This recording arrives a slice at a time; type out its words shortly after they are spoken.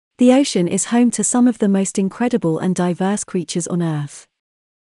The ocean is home to some of the most incredible and diverse creatures on Earth.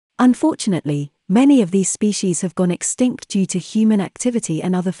 Unfortunately, many of these species have gone extinct due to human activity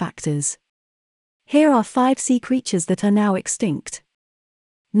and other factors. Here are 5 sea creatures that are now extinct.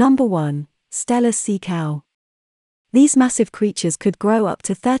 Number 1. Steller sea cow. These massive creatures could grow up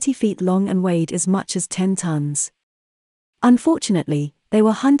to 30 feet long and weighed as much as 10 tons. Unfortunately, they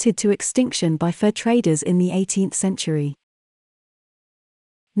were hunted to extinction by fur traders in the 18th century.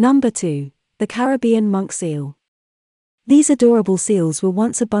 Number 2. The Caribbean monk seal. These adorable seals were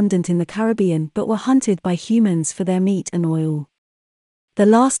once abundant in the Caribbean but were hunted by humans for their meat and oil. The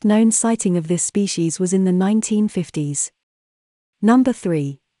last known sighting of this species was in the 1950s. Number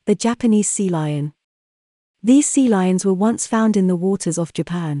 3. The Japanese sea lion. These sea lions were once found in the waters off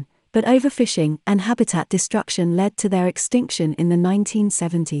Japan, but overfishing and habitat destruction led to their extinction in the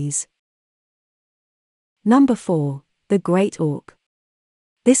 1970s. Number 4. The great auk.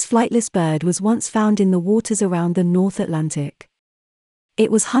 This flightless bird was once found in the waters around the North Atlantic. It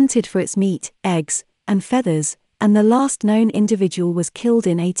was hunted for its meat, eggs, and feathers, and the last known individual was killed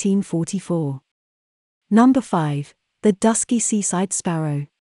in 1844. Number 5. The dusky seaside sparrow.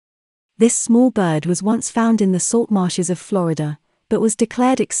 This small bird was once found in the salt marshes of Florida, but was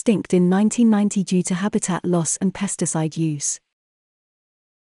declared extinct in 1990 due to habitat loss and pesticide use.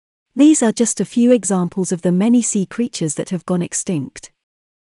 These are just a few examples of the many sea creatures that have gone extinct.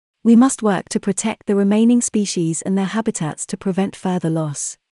 We must work to protect the remaining species and their habitats to prevent further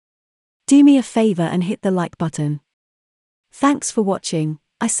loss. Do me a favor and hit the like button. Thanks for watching.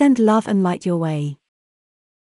 I send love and light your way.